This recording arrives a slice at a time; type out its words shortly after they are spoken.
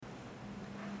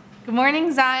Good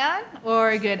morning, Zion,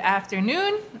 or good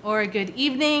afternoon, or good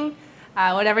evening,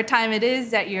 whatever time it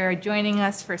is that you're joining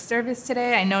us for service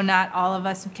today. I know not all of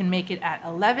us can make it at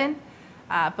 11,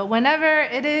 but whenever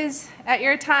it is at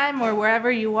your time or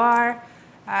wherever you are,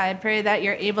 I pray that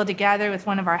you're able to gather with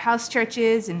one of our house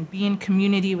churches and be in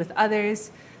community with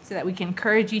others so that we can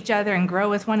encourage each other and grow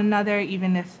with one another,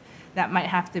 even if that might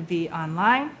have to be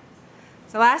online.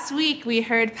 So last week, we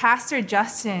heard Pastor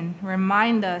Justin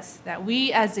remind us that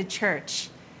we as a church,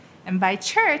 and by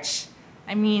church,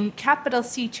 I mean capital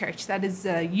C church, that is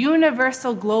the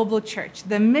universal global church,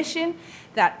 the mission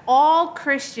that all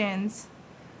Christians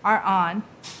are on,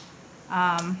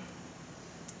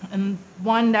 and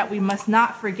one that we must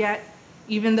not forget,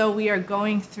 even though we are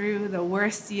going through the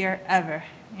worst year ever.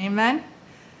 Amen?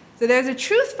 So there's a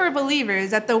truth for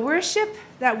believers that the worship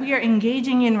that we are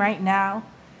engaging in right now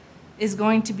is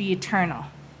going to be eternal.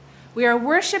 We are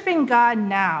worshiping God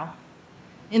now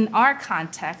in our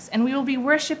context, and we will be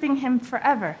worshiping him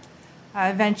forever,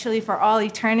 eventually for all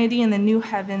eternity in the new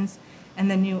heavens and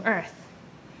the new earth.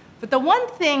 But the one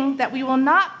thing that we will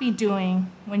not be doing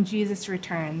when Jesus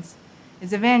returns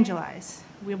is evangelize.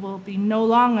 We will be no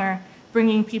longer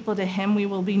bringing people to him. We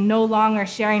will be no longer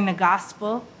sharing the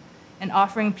gospel and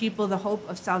offering people the hope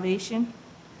of salvation.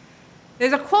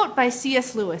 There's a quote by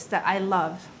C.S. Lewis that I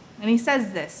love. And he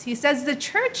says this. He says, "The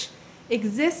church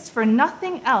exists for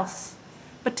nothing else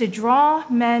but to draw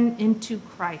men into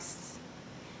Christ.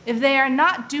 If they are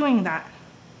not doing that,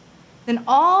 then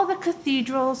all the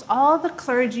cathedrals, all the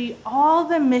clergy, all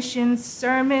the missions,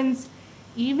 sermons,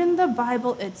 even the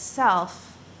Bible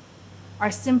itself are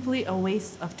simply a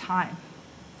waste of time.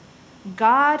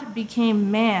 God became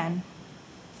man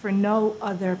for no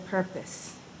other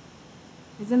purpose."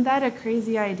 Isn't that a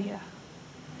crazy idea?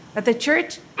 That the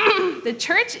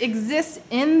church exists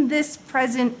in this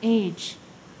present age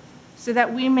so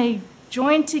that we may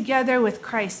join together with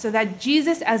Christ, so that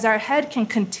Jesus as our head can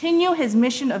continue his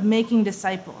mission of making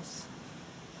disciples.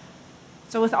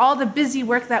 So with all the busy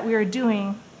work that we are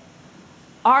doing,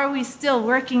 are we still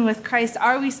working with Christ?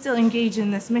 Are we still engaged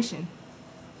in this mission?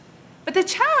 But the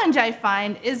challenge I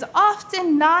find is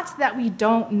often not that we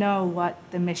don't know what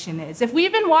the mission is. If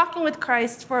we've been walking with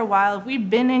Christ for a while, if we've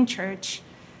been in church,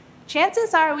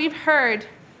 chances are we've heard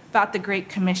about the Great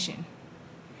Commission.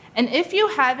 And if you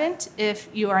haven't, if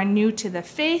you are new to the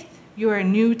faith, you are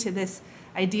new to this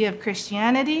idea of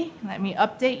Christianity, let me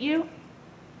update you.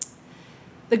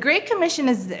 The Great Commission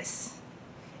is this.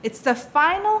 It's the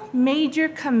final major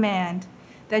command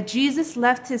that Jesus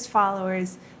left his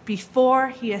followers before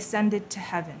he ascended to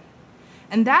heaven.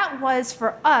 And that was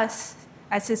for us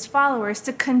as his followers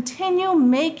to continue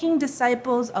making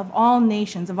disciples of all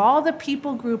nations, of all the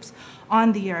people groups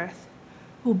on the earth,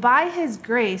 who by his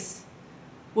grace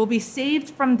will be saved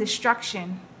from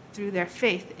destruction through their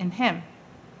faith in him.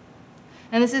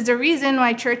 And this is the reason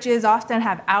why churches often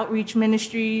have outreach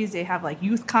ministries. They have like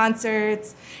youth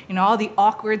concerts, all the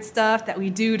awkward stuff that we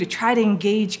do to try to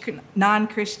engage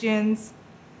non-Christians.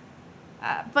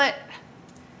 But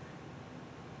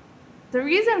the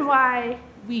reason why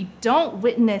we don't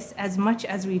witness as much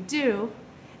as we do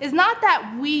is not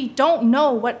that we don't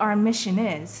know what our mission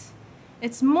is.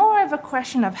 It's more of a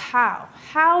question of how.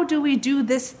 How do we do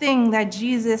this thing that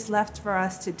Jesus left for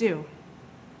us to do?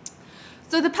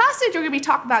 So the passage we're going to be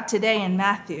talking about today in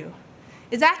Matthew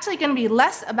is actually going to be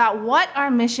less about what our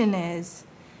mission is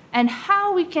and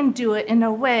how we can do it in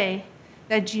a way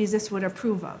that Jesus would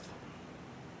approve of.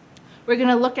 We're going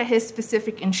to look at his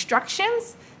specific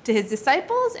instructions to his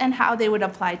disciples and how they would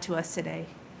apply to us today.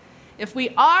 If we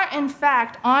are, in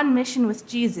fact, on mission with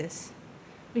Jesus,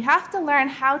 we have to learn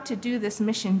how to do this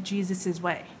mission Jesus'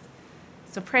 way.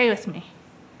 So pray with me.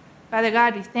 Father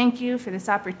God, we thank you for this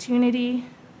opportunity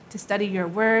to study your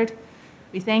word.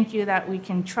 We thank you that we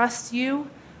can trust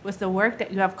you with the work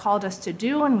that you have called us to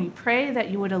do, and we pray that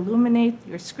you would illuminate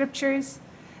your scriptures,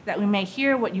 that we may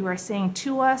hear what you are saying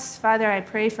to us. Father, I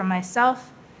pray for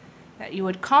myself that you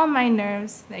would calm my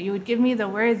nerves, that you would give me the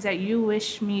words that you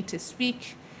wish me to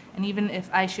speak. And even if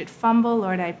I should fumble,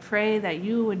 Lord, I pray that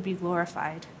you would be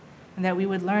glorified and that we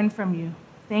would learn from you.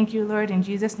 Thank you, Lord. In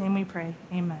Jesus' name we pray.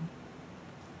 Amen.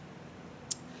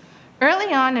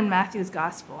 Early on in Matthew's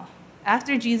gospel,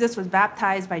 after Jesus was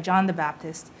baptized by John the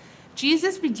Baptist,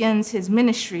 Jesus begins his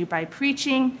ministry by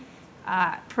proclaiming,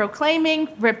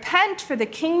 "Repent, for the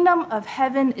kingdom of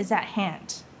heaven is at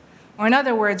hand." Or in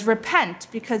other words, repent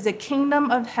because the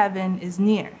kingdom of heaven is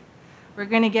near. We're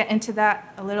going to get into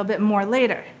that a little bit more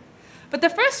later. But the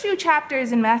first few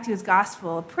chapters in Matthew's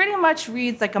gospel pretty much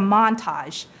reads like a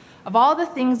montage of all the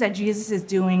things that Jesus is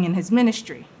doing in his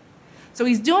ministry. So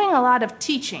he's doing a lot of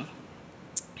teaching.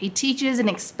 He teaches and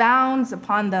expounds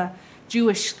upon the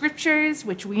Jewish scriptures,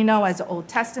 which we know as the Old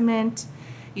Testament.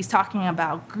 He's talking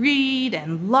about greed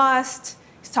and lust.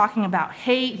 He's talking about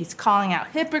hate. He's calling out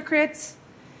hypocrites.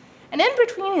 And in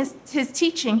between his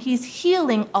teaching, he's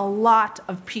healing a lot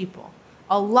of people.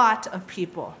 A lot of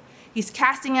people. He's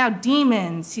casting out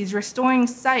demons. He's restoring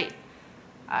sight.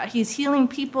 He's healing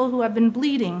people who have been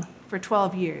bleeding for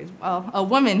 12 years. Well, a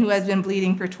woman who has been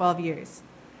bleeding for 12 years.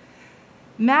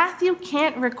 Matthew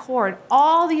can't record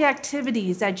all the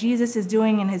activities that Jesus is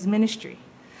doing in his ministry.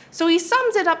 So he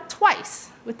sums it up twice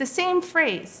with the same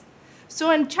phrase. So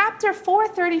in chapter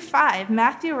 4:35,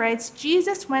 Matthew writes,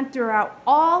 Jesus went throughout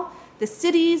all the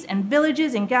cities and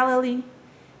villages in Galilee,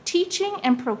 teaching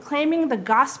and proclaiming the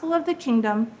gospel of the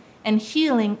kingdom and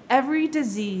healing every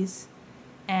disease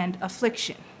and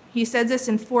affliction. He says this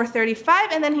in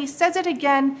 4:35, and then he says it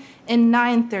again in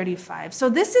 9:35. So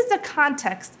this is the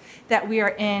context that we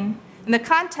are in. In the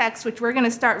context, which we're going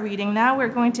to start reading now, we're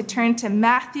going to turn to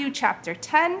Matthew chapter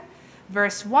 10,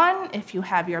 verse 1. If you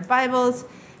have your Bibles,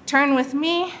 turn with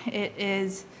me. It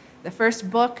is the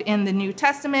first book in the New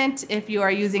Testament. If you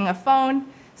are using a phone,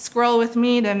 scroll with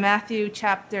me to Matthew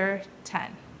chapter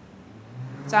 10.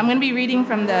 So I'm going to be reading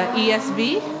from the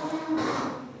ESV.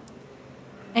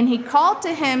 And he called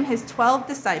to him his 12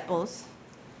 disciples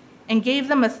and gave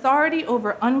them authority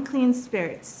over unclean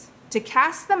spirits, to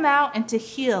cast them out and to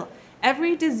heal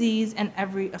every disease and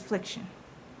every affliction.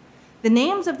 The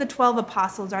names of the 12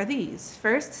 apostles are these: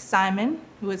 first, Simon,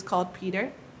 who is called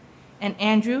Peter, and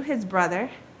Andrew, his brother,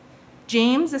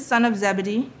 James, the son of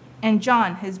Zebedee, and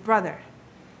John, his brother,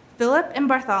 Philip and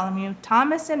Bartholomew,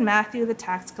 Thomas and Matthew, the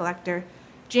tax collector,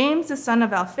 James, the son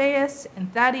of Alphaeus,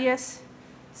 and Thaddeus,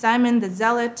 Simon the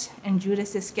Zealot, and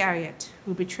Judas Iscariot,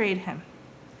 who betrayed him.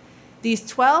 These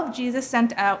 12 Jesus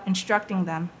sent out, instructing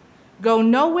them, "Go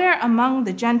nowhere among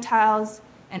the Gentiles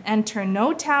and enter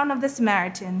no town of the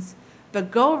Samaritans,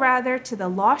 but go rather to the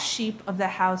lost sheep of the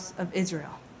house of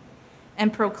Israel.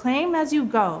 And proclaim as you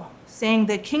go, saying,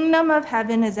 the kingdom of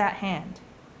heaven is at hand.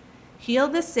 Heal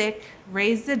the sick,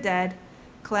 raise the dead,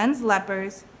 cleanse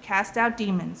lepers, cast out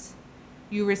demons.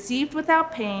 You received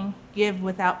without paying, give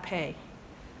without pay.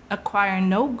 Acquire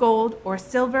no gold or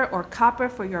silver or copper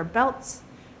for your belts,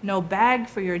 no bag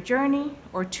for your journey,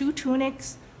 or 2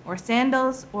 tunics, or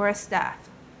sandals, or a staff,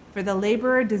 for the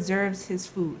laborer deserves his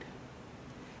food.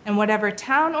 And whatever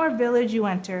town or village you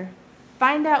enter,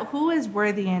 find out who is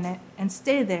worthy in it, and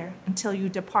stay there until you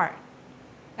depart.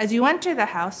 As you enter the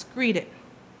house, greet it.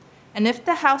 And if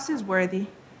the house is worthy,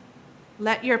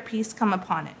 let your peace come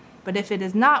upon it. But if it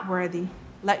is not worthy,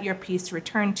 let your peace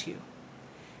return to you.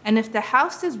 And if the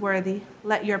house is worthy,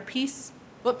 let your peace,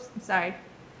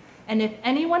 And if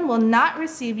anyone will not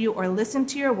receive you or listen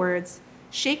to your words,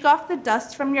 shake off the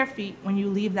dust from your feet when you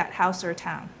leave that house or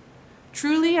town.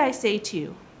 Truly I say to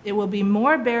you, it will be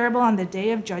more bearable on the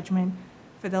day of judgment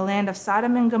for the land of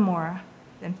Sodom and Gomorrah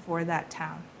than for that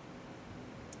town.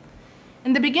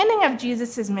 In the beginning of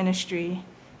Jesus' ministry,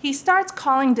 he starts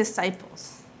calling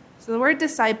disciples. So the word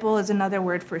disciple is another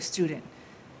word for student.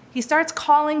 He starts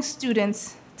calling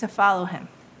students to follow him.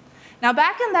 Now,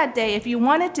 back in that day, if you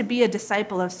wanted to be a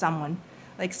disciple of someone,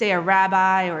 like say a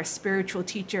rabbi or a spiritual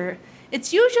teacher,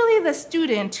 it's usually the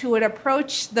student who would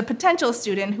approach, the potential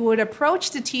student who would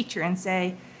approach the teacher and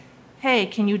say, hey,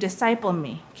 can you disciple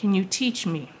me? Can you teach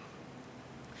me?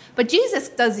 But Jesus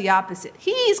does the opposite.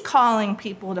 He's calling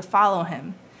people to follow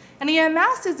him. And he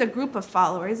amasses a group of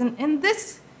followers. And in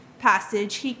this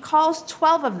passage, he calls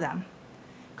 12 of them.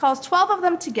 Calls 12 of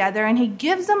them together, and he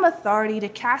gives them authority to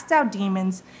cast out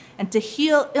demons and to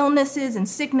heal illnesses and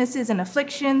sicknesses and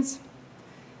afflictions.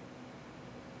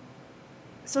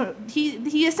 So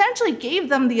he essentially gave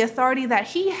them the authority that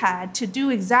he had to do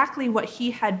exactly what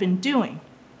he had been doing.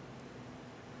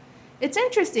 It's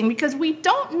interesting because we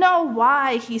don't know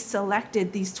why he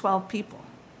selected these 12 people.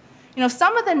 You know,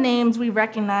 some of the names we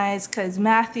recognize because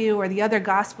Matthew or the other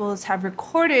Gospels have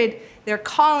recorded their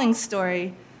calling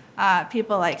story.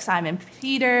 People like Simon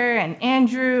Peter and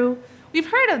Andrew.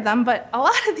 We've heard of them, but a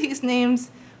lot of these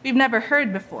names we've never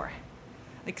heard before.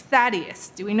 Like Thaddeus.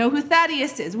 Do we know who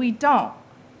Thaddeus is? We don't.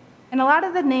 And a lot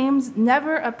of the names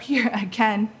never appear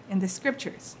again in the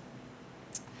scriptures.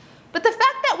 But the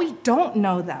fact that we don't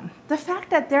know them, the fact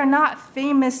that they're not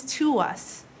famous to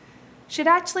us, should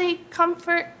actually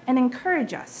comfort and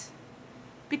encourage us.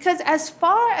 Because as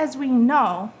far as we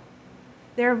know,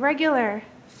 they're regular,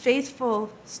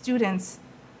 faithful students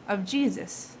of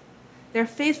Jesus. They're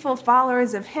faithful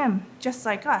followers of him, just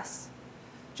like us,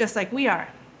 just like we are.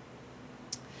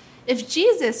 If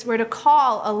Jesus were to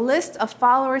call a list of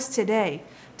followers today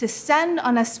to send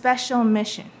on a special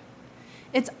mission,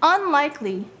 It's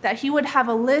unlikely that he would have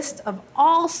a list of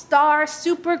all-star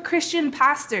super Christian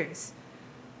pastors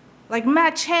like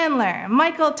Matt Chandler,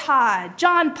 Michael Todd,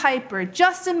 John Piper,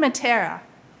 Justin Matera.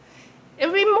 It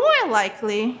would be more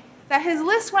likely that his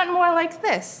list went more like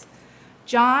this: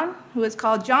 John, who is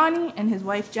called Johnny, and his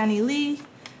wife Jenny Lee;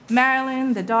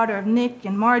 Marilyn, the daughter of Nick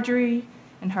and Marjorie,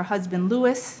 and her husband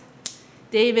Louis;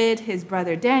 David, his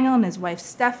brother Daniel, and his wife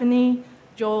Stephanie;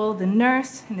 Joel, the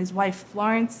nurse, and his wife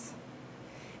Florence.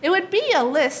 It would be a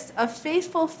list of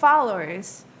faithful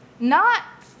followers,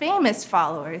 not famous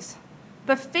followers,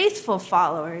 but faithful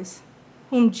followers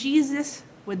whom Jesus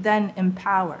would then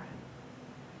empower.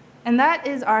 And that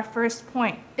is our first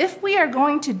point. If we are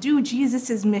going to do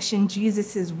Jesus' mission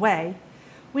Jesus' way,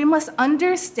 we must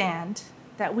understand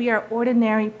that we are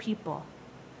ordinary people,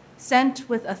 sent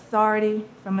with authority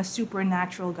from a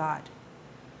supernatural God.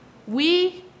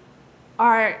 We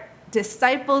are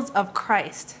disciples of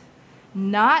Christ,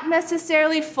 not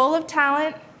necessarily full of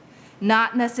talent,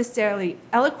 not necessarily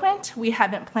eloquent. We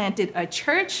haven't planted a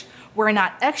church. We're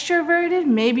not extroverted.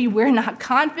 Maybe we're not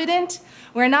confident.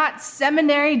 We're not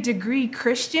seminary degree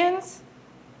Christians.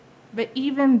 But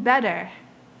even better,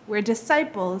 we're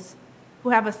disciples who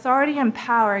have authority and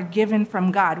power given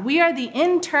from God. We are the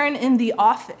intern in the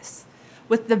office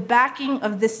with the backing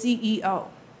of the CEO.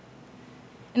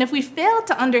 And if we fail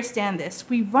to understand this,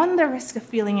 we run the risk of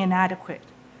feeling inadequate.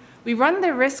 We run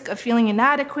the risk of feeling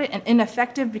inadequate and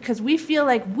ineffective because we feel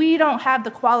like we don't have the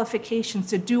qualifications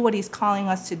to do what he's calling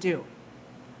us to do.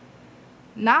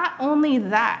 Not only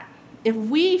that, if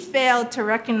we fail to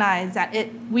recognize that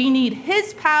we need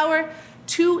his power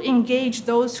to engage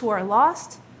those who are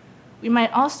lost, we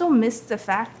might also miss the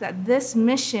fact that this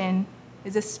mission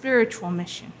is a spiritual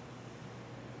mission.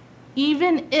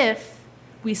 Even if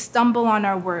we stumble on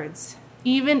our words,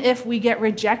 even if we get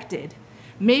rejected,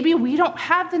 maybe we don't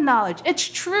have the knowledge. It's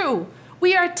true.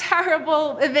 We are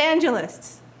terrible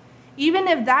evangelists. Even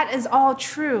if that is all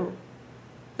true,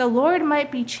 the Lord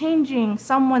might be changing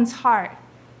someone's heart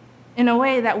in a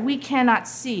way that we cannot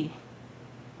see.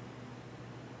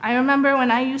 I remember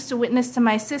when I used to witness to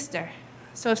my sister.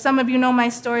 So if some of you know my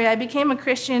story, I became a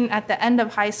Christian at the end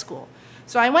of high school.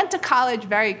 So I went to college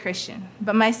very Christian.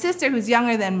 But my sister, who's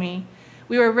younger than me,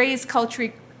 we were raised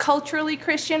culturally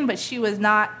Christian, but she was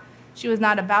not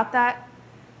about that.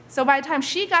 So by the time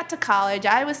she got to college,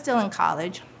 I was still in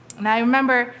college. And I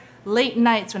remember late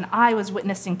nights when I was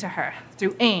witnessing to her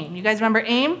through AIM. You guys remember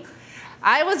AIM?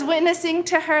 I was witnessing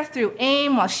to her through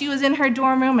AIM while she was in her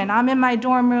dorm room and I'm in my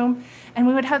dorm room. And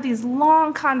we would have these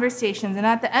long conversations. And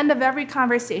at the end of every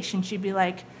conversation, she'd be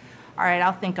like, all right,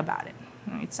 I'll think about it.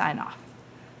 And we'd sign off.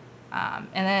 And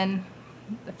then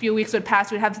a few weeks would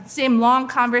pass. We'd have the same long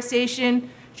conversation.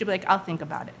 She'd be like, I'll think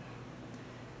about it.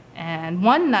 And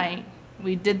one night,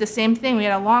 we did the same thing. We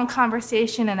had a long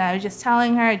conversation, and I was just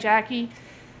telling her, Jackie,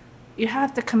 you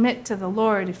have to commit to the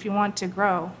Lord if you want to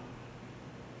grow.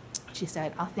 She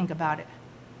said, I'll think about it.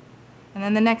 And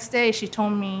then the next day, she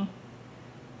told me,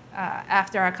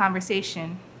 after our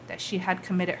conversation, that she had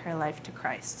committed her life to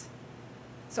Christ.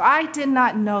 So I did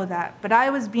not know that, but I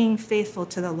was being faithful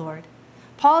to the Lord.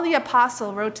 Paul the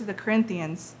Apostle wrote to the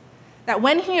Corinthians that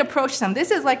when he approached them,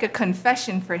 this is like a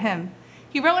confession for him.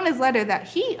 He wrote in his letter that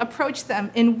he approached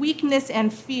them in weakness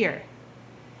and fear.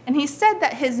 And he said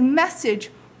that his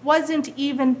message wasn't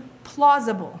even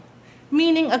plausible,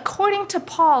 meaning according to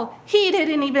Paul, he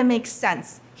didn't even make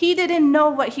sense. He didn't know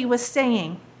what he was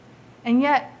saying. And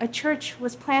yet a church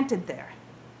was planted there.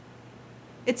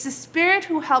 It's the Spirit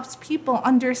who helps people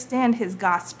understand his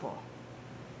gospel.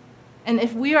 And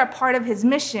if we are part of his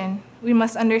mission, we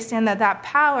must understand that that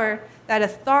power, that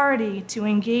authority to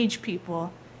engage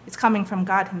people is coming from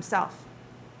God himself.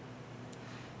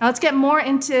 Now let's get more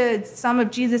into some of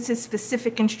Jesus'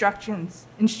 specific instructions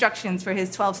for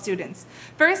his 12 students.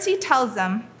 First, he tells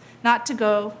them not to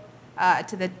go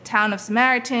to the town of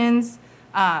Samaritans,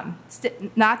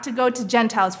 not to go to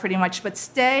Gentiles pretty much, but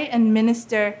stay and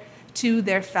minister to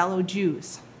their fellow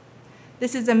Jews.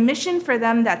 This is a mission for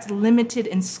them that's limited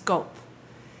in scope.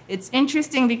 It's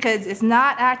interesting because it's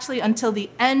not actually until the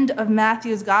end of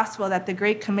Matthew's gospel that the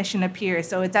Great Commission appears.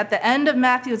 So it's at the end of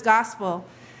Matthew's gospel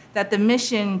that the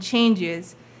mission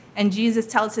changes, and Jesus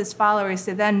tells his followers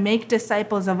to then make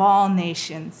disciples of all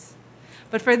nations.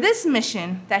 But for this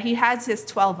mission that he has his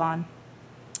 12 on,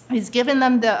 he's given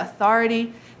them the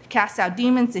authority to cast out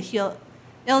demons, to heal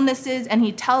illnesses, and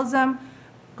he tells them,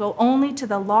 go only to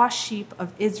the lost sheep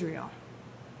of Israel.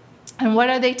 And what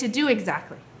are they to do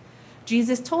exactly?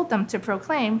 Jesus told them to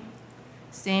proclaim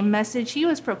the same message he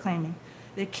was proclaiming.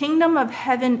 The kingdom of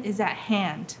heaven is at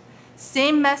hand.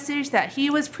 Same message that he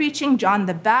was preaching. John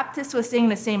the Baptist was saying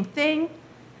the same thing.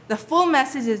 The full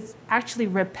message is actually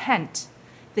repent.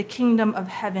 The kingdom of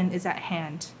heaven is at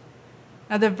hand.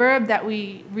 Now, the verb that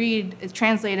we read is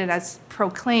translated as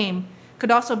proclaim,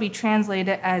 could also be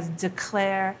translated as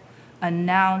declare,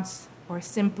 announce, or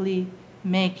simply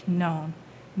make known.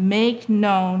 Make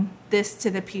known this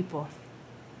to the people.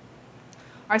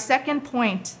 Our second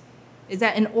point is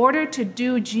that in order to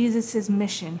do Jesus'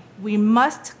 mission, we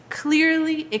must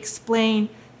clearly explain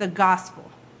the gospel.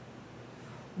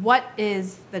 What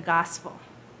is the gospel?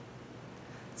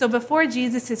 So before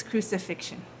Jesus'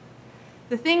 crucifixion,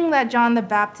 the thing that John the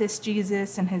Baptist,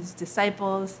 Jesus, and his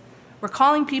disciples were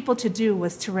calling people to do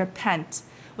was to repent,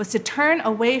 was to turn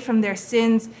away from their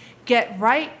sins, get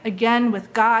right again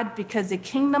with God because the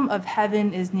kingdom of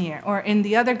heaven is near. Or in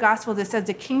the other gospels, it says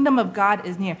the kingdom of God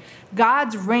is near.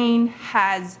 God's reign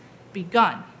has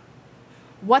begun.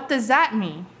 What does that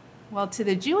mean? Well, to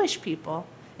the Jewish people,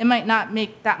 it might not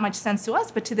make that much sense to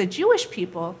us, but to the Jewish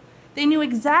people, they knew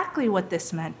exactly what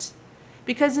this meant.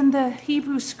 Because in the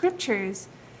Hebrew scriptures,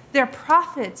 their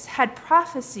prophets had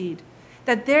prophesied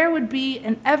that there would be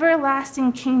an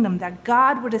everlasting kingdom that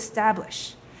God would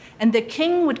establish. And the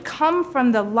king would come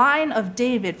from the line of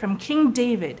David, from King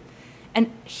David,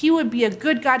 and he would be a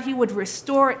good God. He would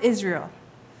restore Israel.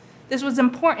 This was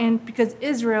important because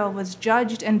Israel was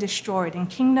judged and destroyed, and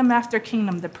kingdom after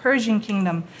kingdom, the Persian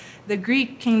kingdom, the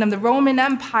Greek kingdom, the Roman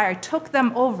Empire took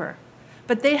them over.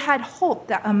 But they had hope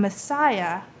that a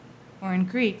Messiah, or in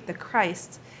Greek, the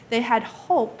Christ, they had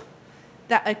hope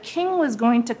that a king was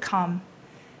going to come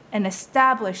and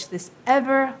establish this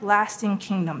everlasting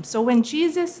kingdom. So when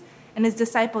Jesus and his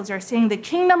disciples are saying the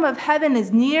kingdom of heaven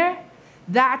is near,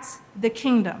 that's the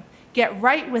kingdom. Get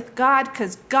right with God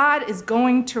because God is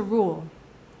going to rule.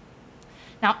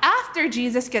 Now, after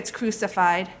Jesus gets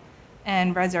crucified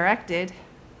and resurrected,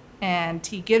 and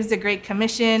he gives the Great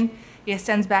Commission, he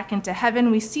ascends back into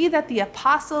heaven, we see that the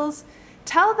apostles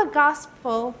tell the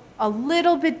gospel a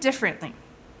little bit differently.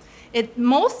 It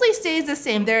mostly stays the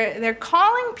same. They're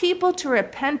calling people to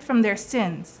repent from their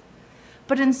sins.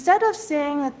 But instead of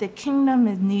saying that the kingdom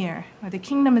is near, or the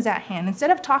kingdom is at hand,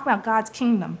 instead of talking about God's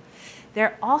kingdom,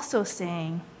 they're also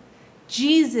saying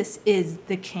Jesus is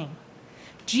the king.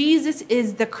 Jesus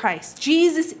is the Christ.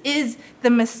 Jesus is the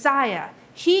Messiah.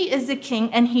 He is the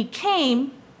king, and he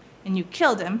came, and you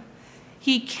killed him.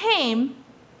 He came,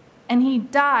 and he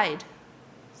died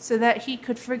so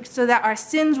that our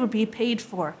sins would be paid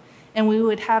for, and we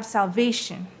would have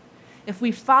salvation. If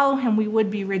we follow him, we would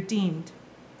be redeemed.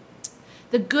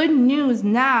 The good news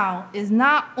now is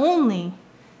not only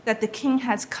that the king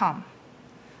has come,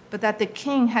 but that the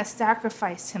king has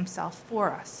sacrificed himself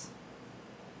for us.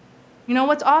 You know,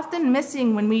 what's often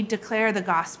missing when we declare the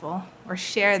gospel or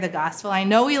share the gospel, I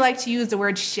know we like to use the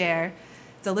word share.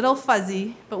 It's a little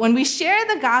fuzzy, but when we share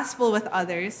the gospel with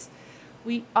others,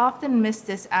 we often miss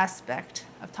this aspect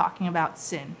of talking about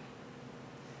sin.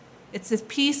 It's this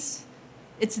piece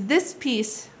that's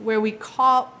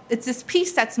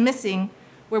missing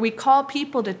where we call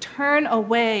people to turn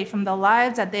away from the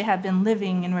lives that they have been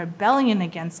living in rebellion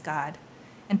against God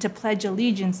and to pledge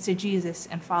allegiance to Jesus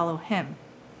and follow him.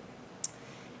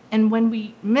 And when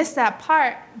we miss that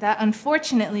part, that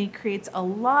unfortunately creates a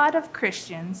lot of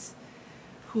Christians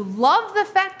who love the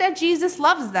fact that Jesus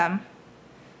loves them,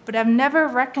 but have never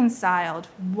reconciled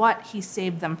what he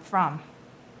saved them from.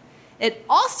 It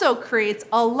also creates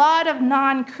a lot of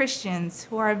non-Christians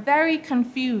who are very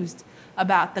confused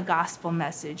about the gospel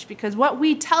message because what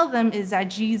we tell them is that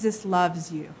Jesus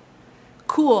loves you.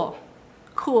 Cool.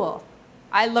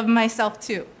 I love myself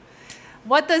too.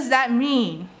 What does that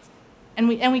mean? And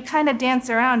we kind of dance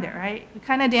around it, right? We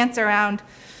kind of dance around,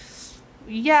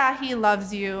 yeah, he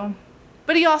loves you,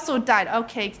 but he also died.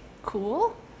 Okay,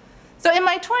 cool. So in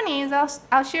my 20s,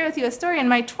 I'll share with you a story. In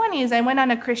my 20s, I went on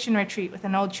a Christian retreat with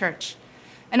an old church.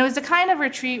 And it was the kind of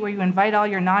retreat where you invite all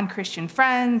your non-Christian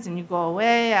friends and you go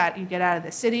away, you get out of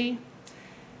the city.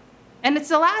 And it's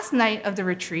the last night of the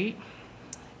retreat.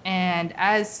 And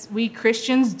as we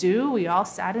Christians do, we all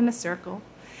sat in a circle.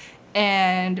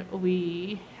 And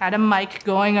we had a mic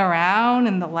going around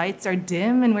and the lights are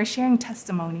dim and we're sharing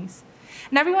testimonies.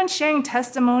 And everyone's sharing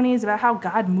testimonies about how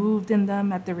God moved in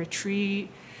them at the retreat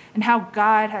and how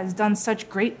God has done such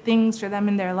great things for them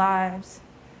in their lives.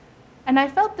 And I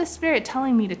felt the Spirit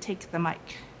telling me to take the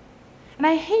mic. And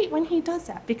I hate when he does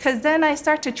that because then I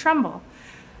start to tremble.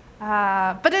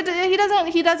 But he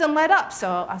doesn't let up,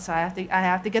 so I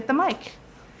have to get the mic.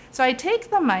 So I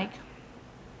take the mic,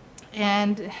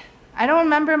 and I don't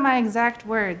remember my exact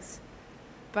words,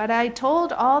 But I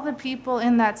told all the people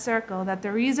in that circle that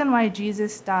the reason why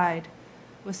Jesus died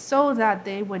was so that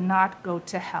they would not go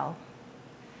to hell.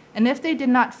 And if they did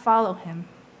not follow him,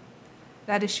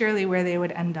 that is surely where they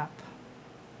would end up.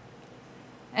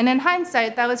 And in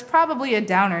hindsight, that was probably a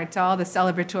downer to all the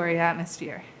celebratory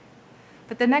atmosphere.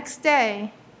 But the next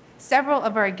day, several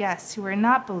of our guests who were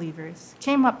not believers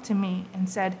came up to me and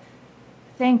said,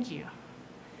 "Thank you.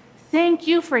 Thank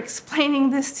you for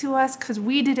explaining this to us, because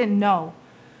we didn't know.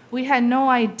 We had no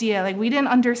idea. We didn't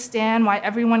understand why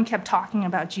everyone kept talking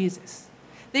about Jesus.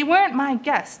 They weren't my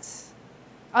guests.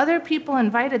 Other people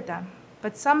invited them,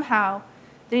 but somehow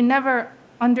they never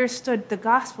understood the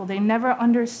gospel. They never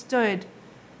understood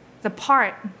the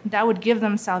part that would give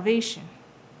them salvation."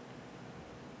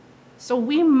 So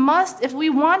we must, if we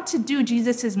want to do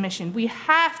Jesus' mission, we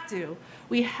have to,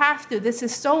 this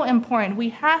is so important, we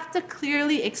have to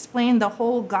clearly explain the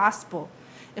whole gospel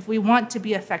if we want to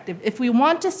be effective, if we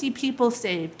want to see people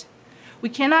saved. We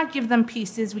cannot give them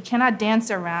pieces, we cannot dance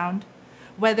around,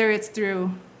 whether it's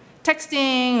through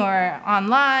texting or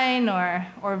online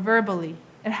or verbally.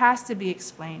 It has to be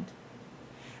explained.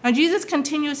 Now Jesus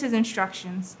continues his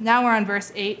instructions. Now we're on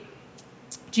verse 8.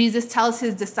 Jesus tells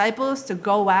his disciples to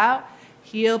go out,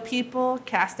 heal people,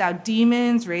 cast out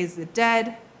demons, raise the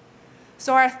dead.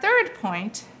 So our third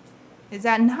point is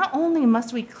that not only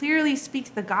must we clearly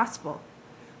speak the gospel,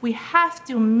 we have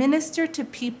to minister to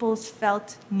people's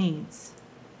felt needs.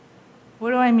 What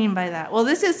do I mean by that? Well,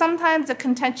 this is sometimes a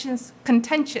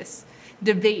contentious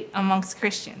debate amongst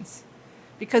Christians.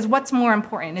 Because what's more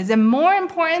important? Is it more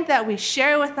important that we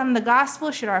share with them the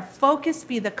gospel? Should our focus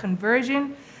be the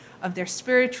conversion of their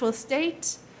spiritual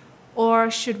state? Or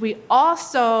should we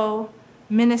also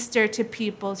minister to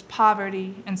people's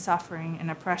poverty and suffering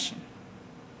and oppression?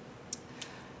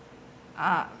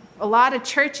 A lot of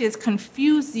churches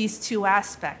confuse these two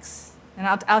aspects. And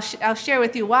I'll share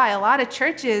with you why. A lot of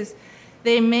churches,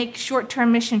 they make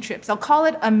short-term mission trips. They'll call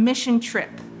it a mission trip.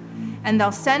 And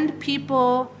they'll send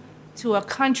people to a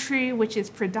country which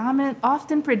is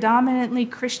often predominantly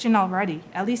Christian already,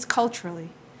 at least culturally.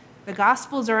 The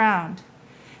gospel's around.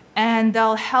 And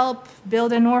they'll help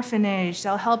build an orphanage.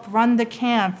 They'll help run the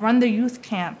camp, run the youth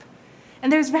camp.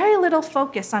 And there's very little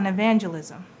focus on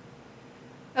evangelism.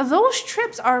 Now, those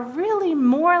trips are really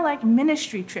more like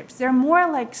ministry trips. They're more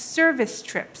like service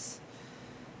trips.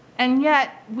 And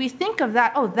yet we think of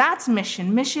that, that's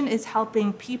mission. Mission is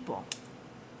helping people.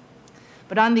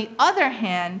 But on the other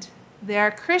hand, there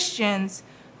are Christians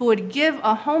who would give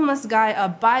a homeless guy a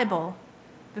Bible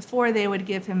before they would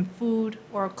give him food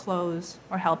or clothes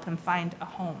or help him find a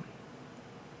home.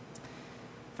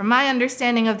 From my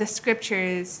understanding of the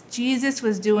scriptures, Jesus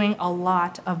was doing a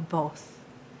lot of both.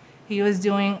 He was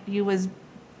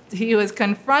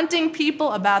confronting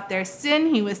people about their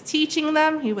sin. He was teaching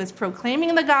them. He was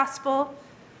proclaiming the gospel.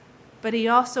 But he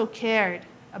also cared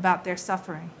about their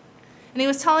suffering. And he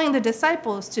was telling the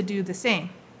disciples to do the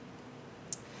same.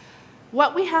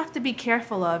 What we have to be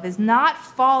careful of is not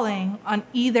falling on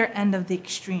either end of the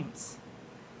extremes.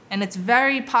 And it's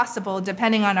very possible,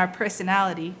 depending on our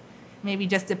personality, maybe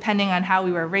just depending on how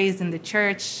we were raised in the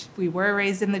church,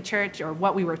 or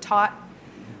what we were taught.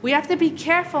 We have to be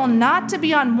careful not to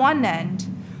be on one end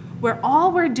where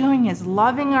all we're doing is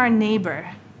loving our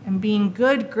neighbor and being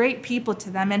good, great people to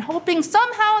them and hoping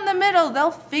somehow in the middle they'll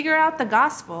figure out the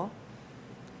gospel.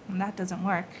 And that doesn't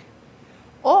work.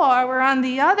 Or we're on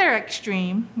the other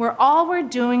extreme where all we're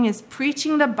doing is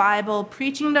preaching the Bible,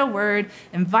 preaching the word,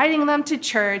 inviting them to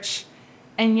church,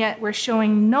 and yet we're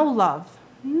showing no love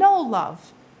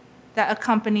that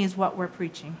accompanies what we're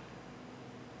preaching.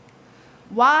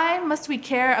 Why must we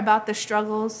care about the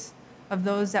struggles of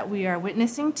those that we are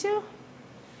witnessing to?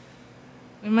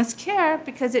 We must care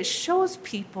because it shows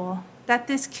people that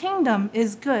this kingdom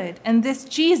is good and this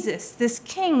Jesus, this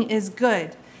King, is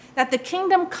good. That the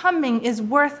kingdom coming is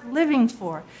worth living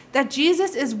for, that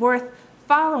Jesus is worth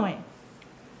following.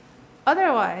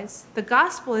 Otherwise, the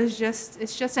gospel is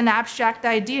just an abstract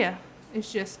idea.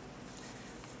 It's just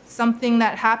something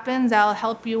that happens that'll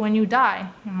help you when you die.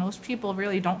 And most people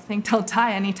really don't think they'll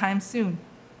die anytime soon.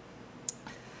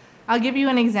 I'll give you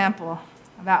an example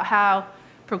about how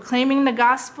proclaiming the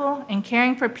gospel and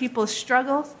caring for people's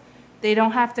struggles, they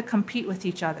don't have to compete with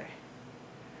each other.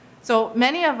 So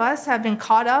many of us have been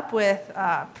caught up with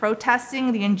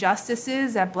protesting the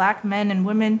injustices that Black men and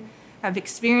women have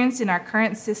experienced in our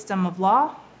current system of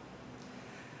law.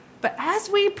 But as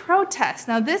we protest,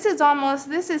 now this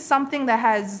is something that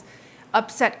has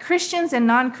upset Christians and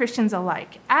non-Christians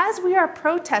alike. As we are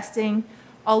protesting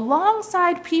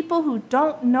alongside people who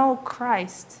don't know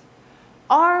Christ,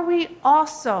 are we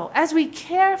also, as we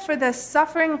care for the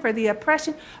suffering, for the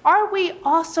oppression, are we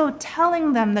also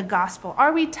telling them the gospel?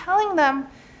 Are we telling them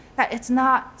that it's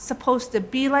not supposed to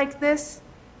be like this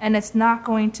and it's not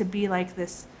going to be like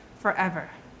this forever?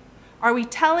 Are we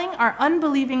telling our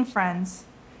unbelieving friends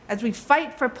as we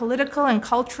fight for political and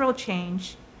cultural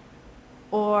change,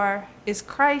 or is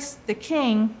Christ the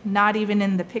King not even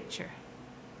in the picture?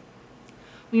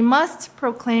 We must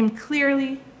proclaim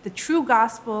clearly the true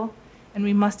gospel, and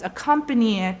we must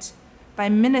accompany it by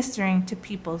ministering to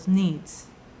people's needs.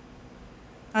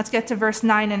 Let's get to verse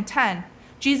 9 and 10.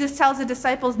 Jesus tells the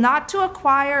disciples not to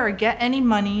acquire or get any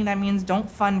money. That means don't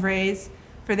fundraise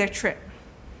for their trip.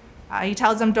 He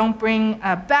tells them don't bring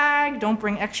a bag, don't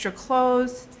bring extra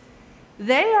clothes.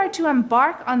 They are to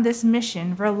embark on this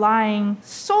mission relying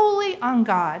solely on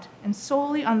God and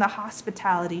solely on the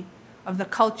hospitality of the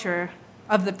culture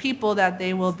of the people that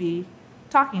they will be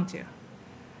talking to.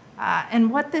 And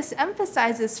what this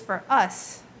emphasizes for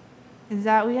us is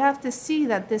that we have to see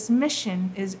that this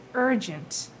mission is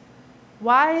urgent.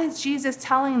 Why is Jesus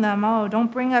telling them, oh,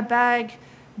 don't bring a bag,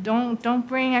 don't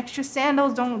bring extra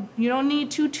sandals, you don't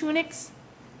need 2 tunics?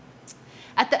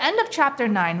 At the end of chapter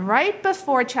 9, right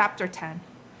before chapter 10,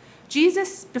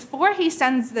 Jesus, before he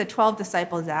sends the 12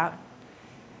 disciples out,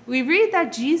 we read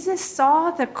that Jesus saw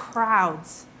the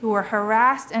crowds who were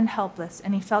harassed and helpless,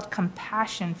 and he felt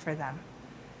compassion for them.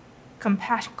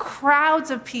 Crowds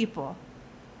of people.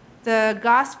 The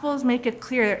Gospels make it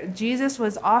clear Jesus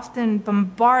was often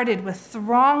bombarded with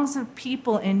throngs of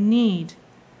people in need.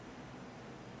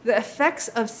 The effects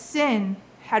of sin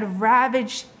had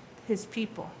ravaged his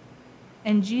people,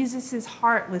 and Jesus'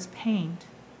 heart was pained.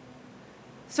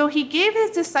 So he gave his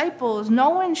disciples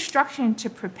no instruction to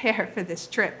prepare for this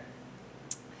trip.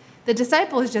 The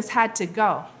disciples just had to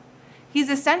go. He's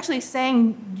essentially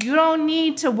saying, you don't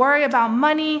need to worry about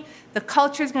money. The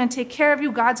culture is going to take care of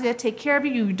you. God's going to take care of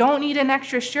you. You don't need an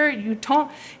extra shirt. You don't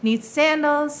need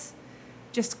sandals.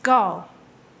 Just go.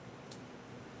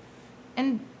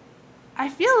 And I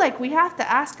feel like we have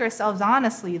to ask ourselves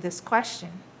honestly this question.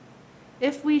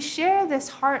 If we share this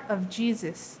heart of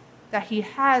Jesus that he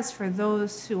has for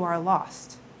those who are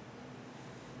lost,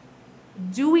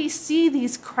 do we see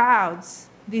these crowds,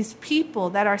 these people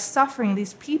that are suffering,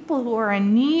 these people who are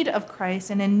in need of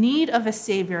Christ and in need of a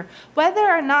Savior, whether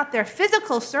or not their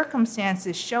physical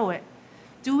circumstances show it?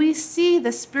 Do we see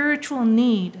the spiritual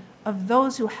need of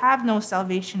those who have no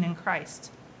salvation in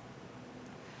Christ?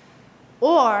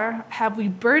 Or have we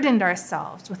burdened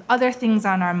ourselves with other things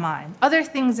on our mind, other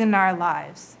things in our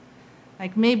lives?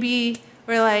 Like maybe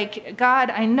we're like, God,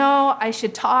 I know I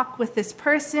should talk with this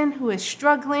person who is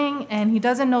struggling and he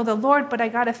doesn't know the Lord, but I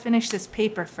got to finish this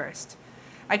paper first.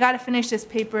 I got to finish this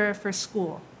paper for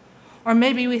school. Or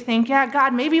maybe we think, yeah,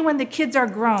 God, maybe when the kids are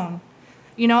grown,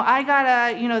 I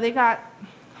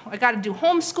got to do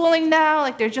homeschooling now.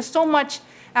 Like there's just so much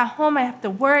at home I have to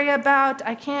worry about.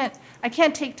 I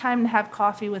can't take time to have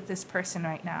coffee with this person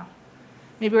right now.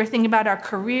 Maybe we're thinking about our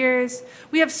careers.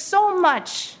 We have so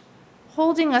much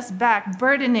holding us back,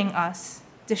 burdening us,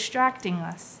 distracting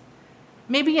us.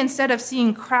 Maybe instead of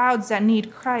seeing crowds that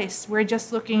need Christ, we're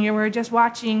just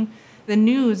watching the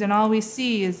news and all we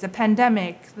see is the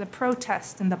pandemic, the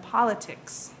protests, and the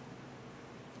politics.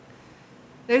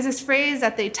 There's this phrase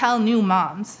that they tell new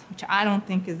moms, which I don't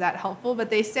think is that helpful, but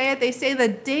they say the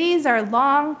days are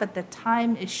long, but the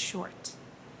time is short.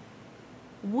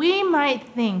 We might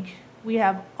think we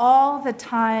have all the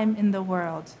time in the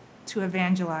world to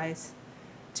evangelize,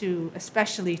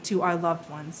 especially to our loved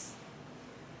ones.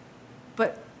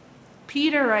 But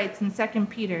Peter writes in 2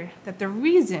 Peter that the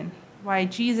reason why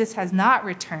Jesus has not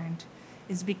returned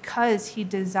is because he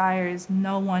desires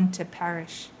no one to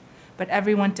perish, but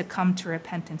everyone to come to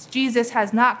repentance. Jesus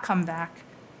has not come back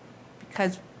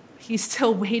because he's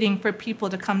still waiting for people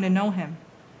to come to know him.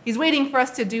 He's waiting for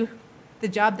us to do the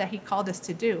job that he called us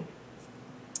to do.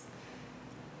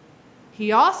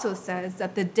 He also says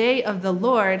that the day of the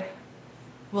Lord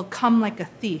will come like a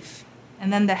thief,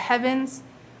 and then the heavens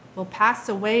will pass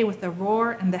away with a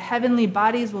roar, and the heavenly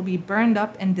bodies will be burned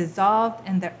up and dissolved,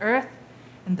 and the earth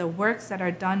and the works that are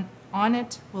done on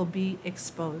it will be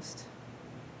exposed.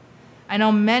 I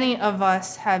know many of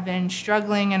us have been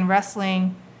struggling and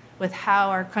wrestling with how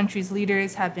our country's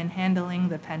leaders have been handling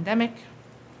the pandemic.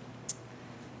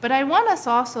 But I want us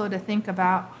also to think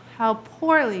about how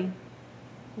poorly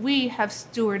we have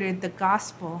stewarded the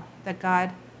gospel that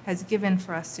God has given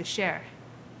for us to share.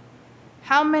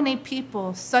 How many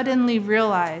people suddenly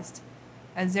realized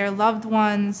as their loved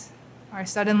ones are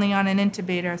suddenly on an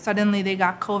intubator, suddenly they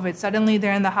got COVID, suddenly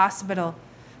they're in the hospital,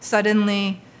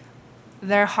 suddenly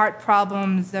their heart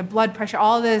problems, their blood pressure,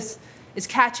 all this is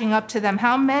catching up to them.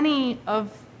 How many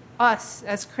of us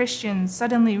as Christians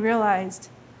suddenly realized,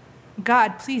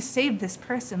 God, please save this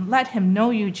person. Let him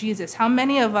know you, Jesus. How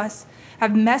many of us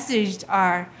have messaged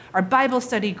our Bible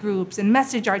study groups and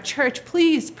messaged our church,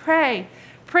 please pray.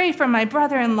 Pray for my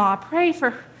brother-in-law. Pray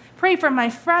for my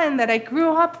friend that I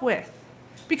grew up with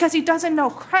because he doesn't know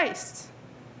Christ.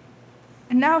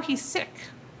 And now he's sick.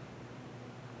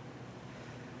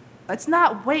 Let's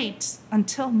not wait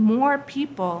until more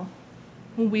people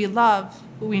who we love,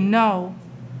 who we know,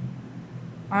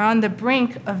 are on the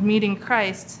brink of meeting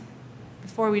Christ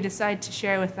before we decide to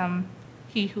share with them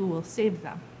he who will save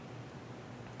them.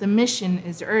 The mission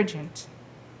is urgent.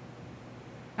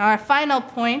 Now, our final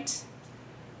point,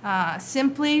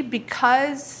 simply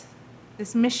because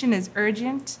this mission is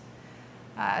urgent,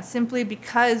 simply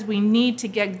because we need to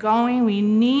get going, we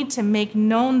need to make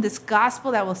known this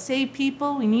gospel that will save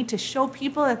people, we need to show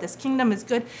people that this kingdom is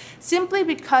good, simply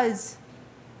because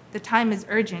the time is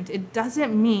urgent, it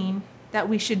doesn't mean that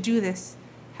we should do this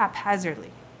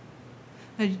haphazardly.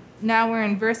 Now we're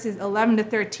in verses 11 to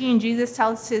 13. Jesus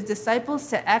tells his disciples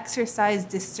to exercise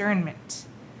discernment.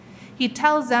 He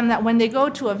tells them that when they go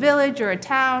to a village or a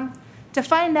town, to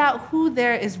find out who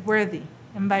there is worthy.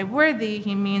 And by worthy,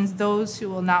 he means those who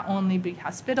will not only be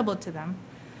hospitable to them,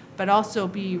 but also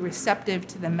be receptive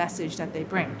to the message that they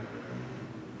bring.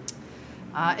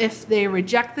 If they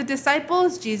reject the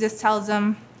disciples, Jesus tells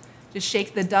them, just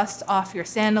shake the dust off your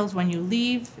sandals when you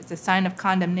leave. It's a sign of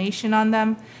condemnation on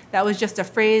them. That was just a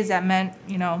phrase that meant,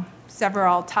 sever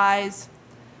all ties.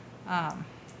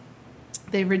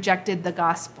 They rejected the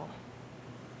gospel.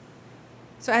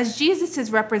 So as Jesus'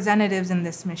 representatives in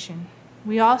this mission,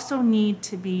 we also need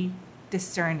to be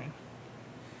discerning.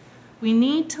 We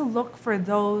need to look for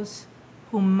those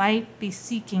who might be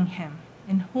seeking him,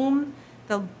 in whom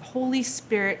the Holy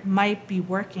Spirit might be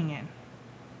working in.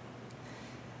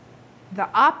 The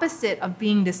opposite of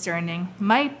being discerning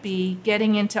might be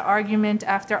getting into argument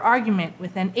after argument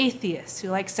with an atheist who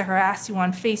likes to harass you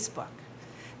on Facebook.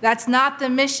 That's not the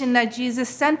mission that Jesus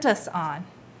sent us on.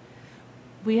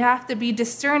 We have to be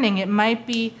discerning. It might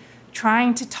be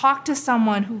trying to talk to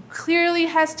someone who clearly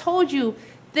has told you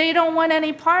they don't want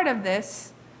any part of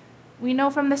this. We know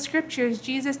from the scriptures,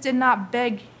 Jesus did not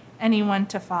beg anyone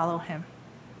to follow him.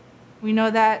 We know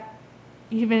that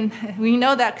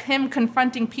him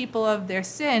confronting people of their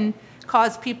sin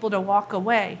caused people to walk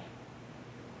away.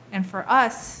 And for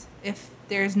us, if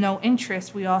there's no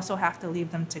interest, we also have to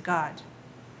leave them to God.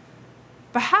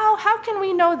 But how can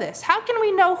we know this? How can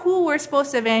we know who we're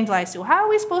supposed to evangelize to? How are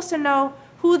we supposed to know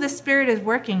who the Spirit is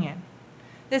working in?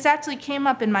 This actually came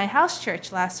up in my house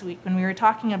church last week when we were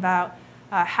talking about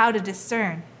how to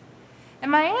discern. And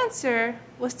my answer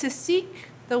was to seek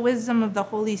the wisdom of the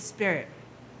Holy Spirit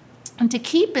and to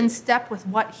keep in step with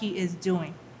what he is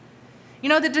doing.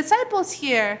 The disciples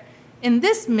here in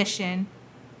this mission,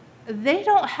 they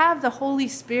don't have the Holy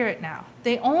Spirit now.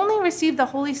 They only receive the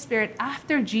Holy Spirit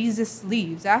after Jesus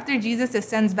leaves, after Jesus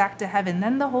ascends back to heaven.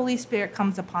 Then the Holy Spirit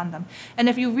comes upon them. And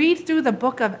if you read through the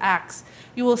book of Acts,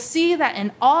 you will see that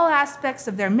in all aspects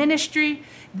of their ministry,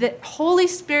 the Holy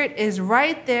Spirit is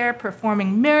right there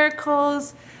performing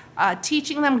miracles,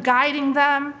 teaching them, guiding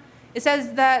them. It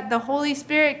says that the Holy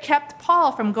Spirit kept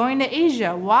Paul from going to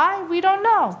Asia. Why? We don't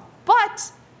know.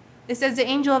 But it says the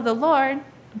angel of the Lord,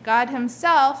 God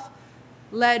himself,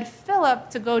 led Philip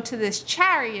to go to this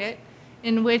chariot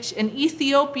in which an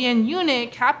Ethiopian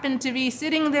eunuch happened to be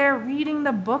sitting there reading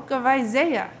the book of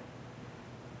Isaiah.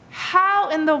 How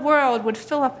in the world would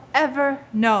Philip ever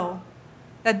know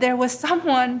that there was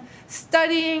someone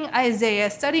studying Isaiah,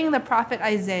 studying the prophet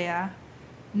Isaiah,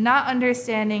 not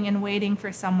understanding and waiting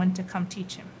for someone to come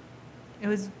teach him? It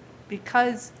was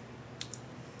because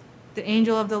the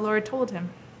angel of the Lord told him.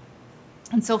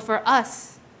 And so for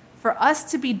us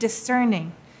to be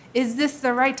discerning, is this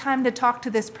the right time to talk to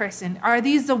this person? Are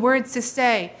these the words to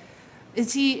say?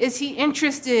 Is he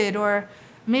interested? Or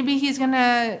maybe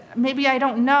maybe I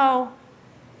don't know.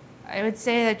 I would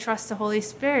say that trust the Holy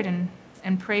Spirit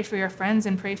and pray for your friends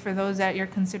and pray for those that you're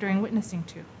considering witnessing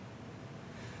to.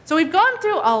 So we've gone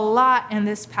through a lot in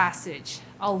this passage,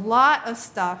 a lot of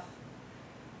stuff.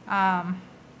 And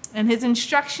his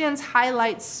instructions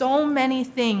highlight so many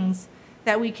things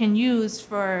that we can use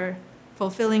for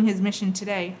fulfilling his mission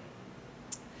today.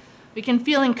 We can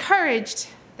feel encouraged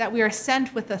that we are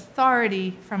sent with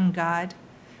authority from God.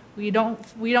 We don't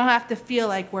have to feel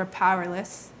like we're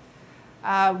powerless.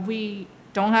 We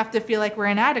don't have to feel like we're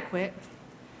inadequate.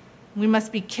 We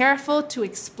must be careful to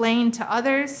explain to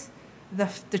others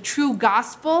the true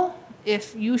gospel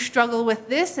If you struggle with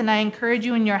this, and I encourage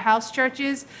you in your house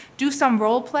churches, do some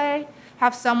role play.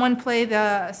 Have someone play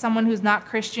someone who's not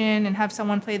Christian and have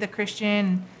someone play the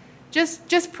Christian.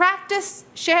 Just practice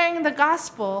sharing the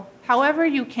gospel however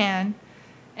you can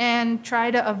and try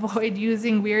to avoid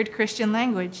using weird Christian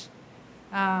language.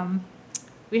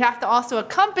 We have to also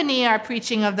accompany our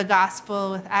preaching of the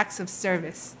gospel with acts of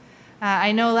service.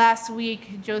 I know last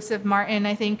week, Joseph Martin,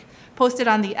 I think, posted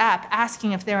on the app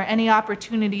asking if there are any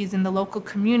opportunities in the local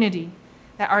community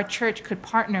that our church could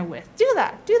partner with. Do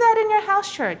that in your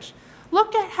house church.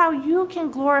 Look at how you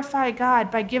can glorify God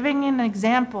by giving an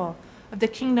example of the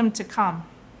kingdom to come.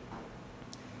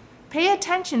 Pay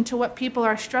attention to what people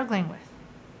are struggling with.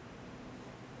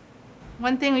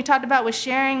 One thing we talked about was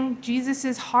sharing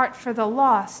Jesus' heart for the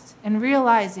lost and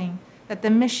realizing that the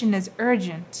mission is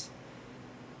urgent.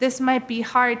 This might be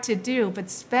hard to do, but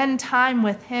spend time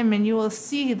with him and you will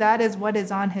see that is what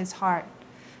is on his heart.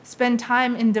 Spend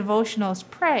time in devotionals.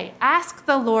 Pray. Ask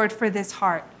the Lord for this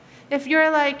heart. If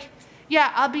you're like,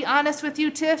 yeah, I'll be honest with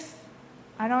you, Tiff,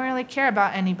 I don't really care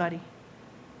about anybody.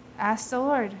 Ask the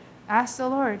Lord. Ask the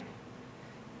Lord.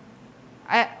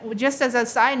 Just as a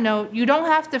side note, you don't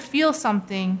have to feel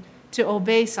something to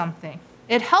obey something.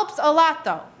 It helps a lot,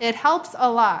 though. It helps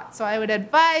a lot. So I would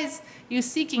advise you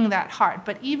seeking that heart.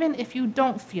 But even if you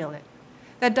don't feel it,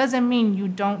 that doesn't mean you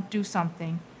don't do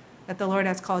something that the Lord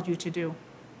has called you to do.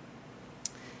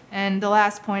 And the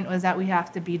last point was that we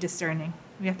have to be discerning.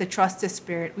 We have to trust the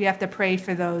Spirit. We have to pray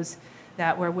for those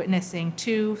that we're witnessing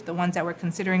to, the ones that we're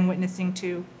considering witnessing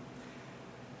to.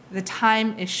 The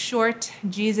time is short.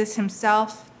 Jesus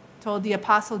himself told the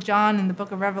Apostle John in the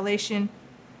book of Revelation,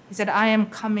 he said, I am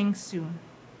coming soon.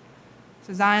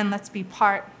 So Zion, let's be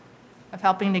part of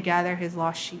helping to gather his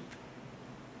lost sheep.